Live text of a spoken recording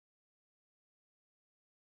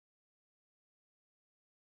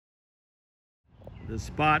The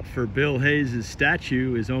spot for Bill Hayes'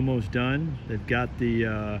 statue is almost done. They've got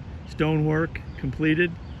the stonework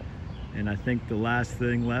completed, and I think the last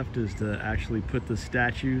thing left is to actually put the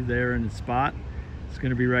statue there in the spot. It's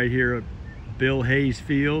going to be right here at Bill Hayes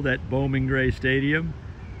Field at Bowman Gray Stadium.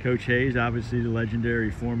 Coach Hayes, obviously the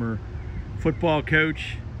legendary former football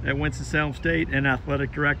coach at Winston-Salem State and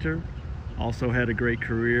athletic director. Also had a great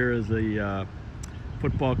career as a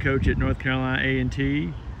football coach at North Carolina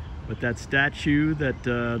A&T. But that statue that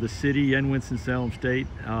the city and Winston-Salem State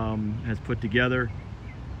has put together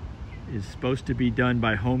is supposed to be done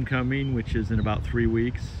by homecoming, which is in about 3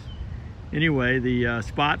 weeks. Anyway, the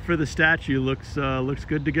spot for the statue looks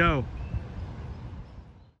good to go.